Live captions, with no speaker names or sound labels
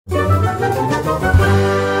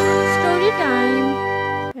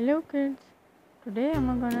kids, today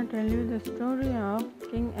I'm gonna tell you the story of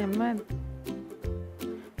King Ahmed.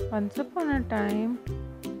 Once upon a time,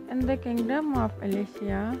 in the kingdom of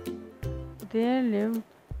Alicia, there lived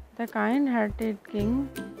the kind-hearted king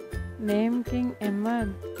named King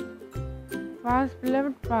Ahmed. Was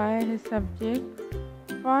beloved by his subjects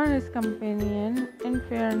for his companion in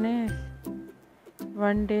fairness.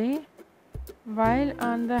 One day, while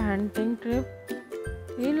on the hunting trip,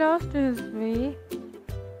 he lost his way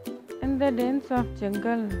in the dense of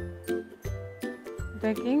jungle.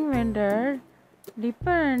 The king wandered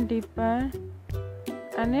deeper and deeper,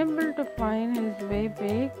 unable to find his way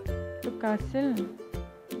back to castle.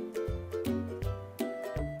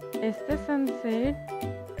 As the sun set,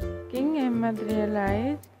 King Ahmed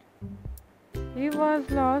realized he was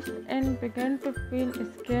lost and began to feel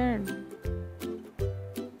scared.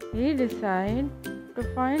 He decided to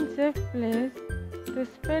find a safe place to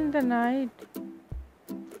spend the night.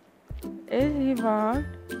 As he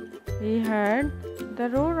walked, he heard the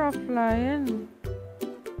roar of lion.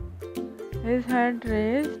 His heart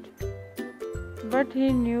raced, but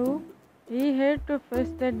he knew he had to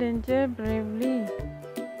face the danger bravely.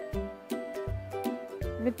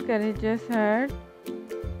 With courageous heart,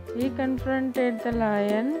 he confronted the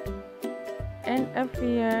lion, and a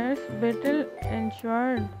fierce battle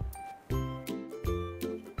ensued.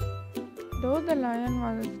 Though the lion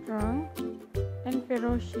was strong and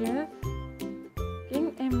ferocious,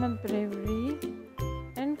 King Ahmed's bravery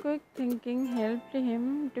and quick thinking helped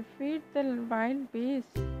him defeat the wild beast.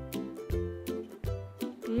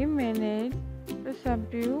 He managed to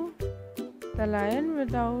subdue the lion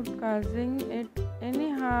without causing it any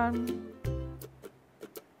harm.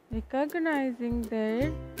 Recognizing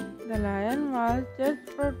that the lion was just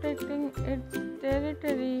protecting its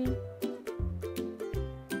territory,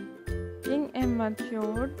 King Ahmed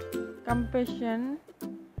showed compassion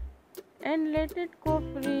and let it go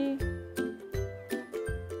free.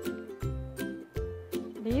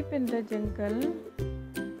 Deep in the jungle,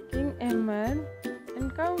 King Ahmed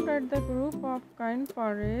encountered the group of kind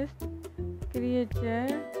forest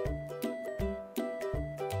creatures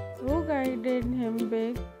who guided him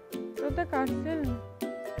back to the castle.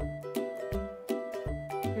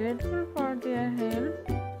 Grateful for their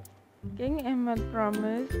help, King Ahmed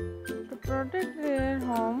promised to protect their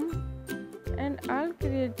home and all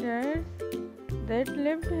creatures that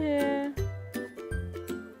lived here.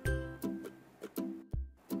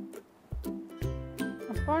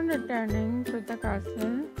 Upon returning to the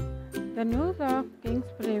castle, the news of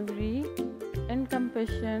King's bravery and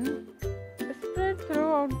compassion spread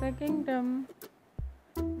throughout the kingdom.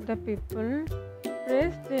 The people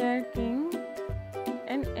praised their king,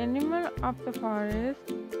 and animals of the forest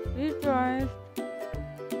rejoiced.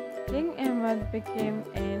 King Ahmed became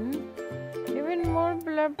an even more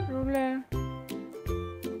beloved ruler.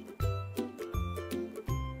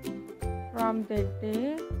 From that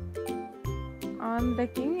day on, the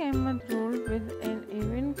King Ahmed ruled with an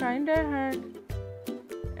even kinder heart,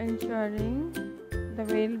 ensuring the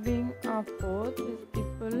well-being of both his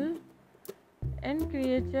people and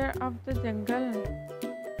creatures of the jungle.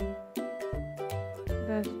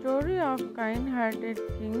 The story of kind-hearted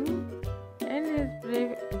king and his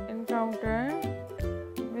brave encounter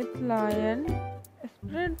with lion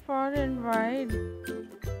spread far and wide,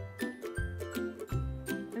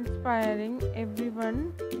 inspiring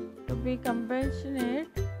everyone to be compassionate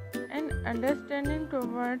and understanding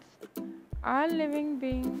towards all living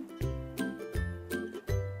beings.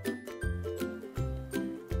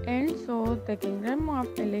 And so the kingdom of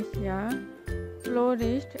Alicia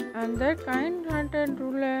flourished under kind-hearted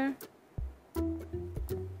ruler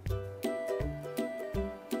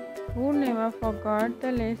who never forgot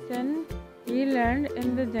the lesson he learned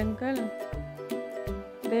in the jungle.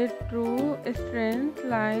 That true strength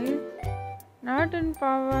lies not in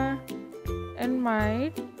power and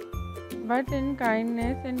might, but in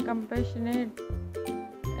kindness and compassion.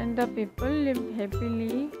 And the people lived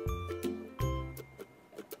happily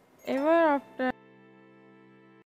ever after.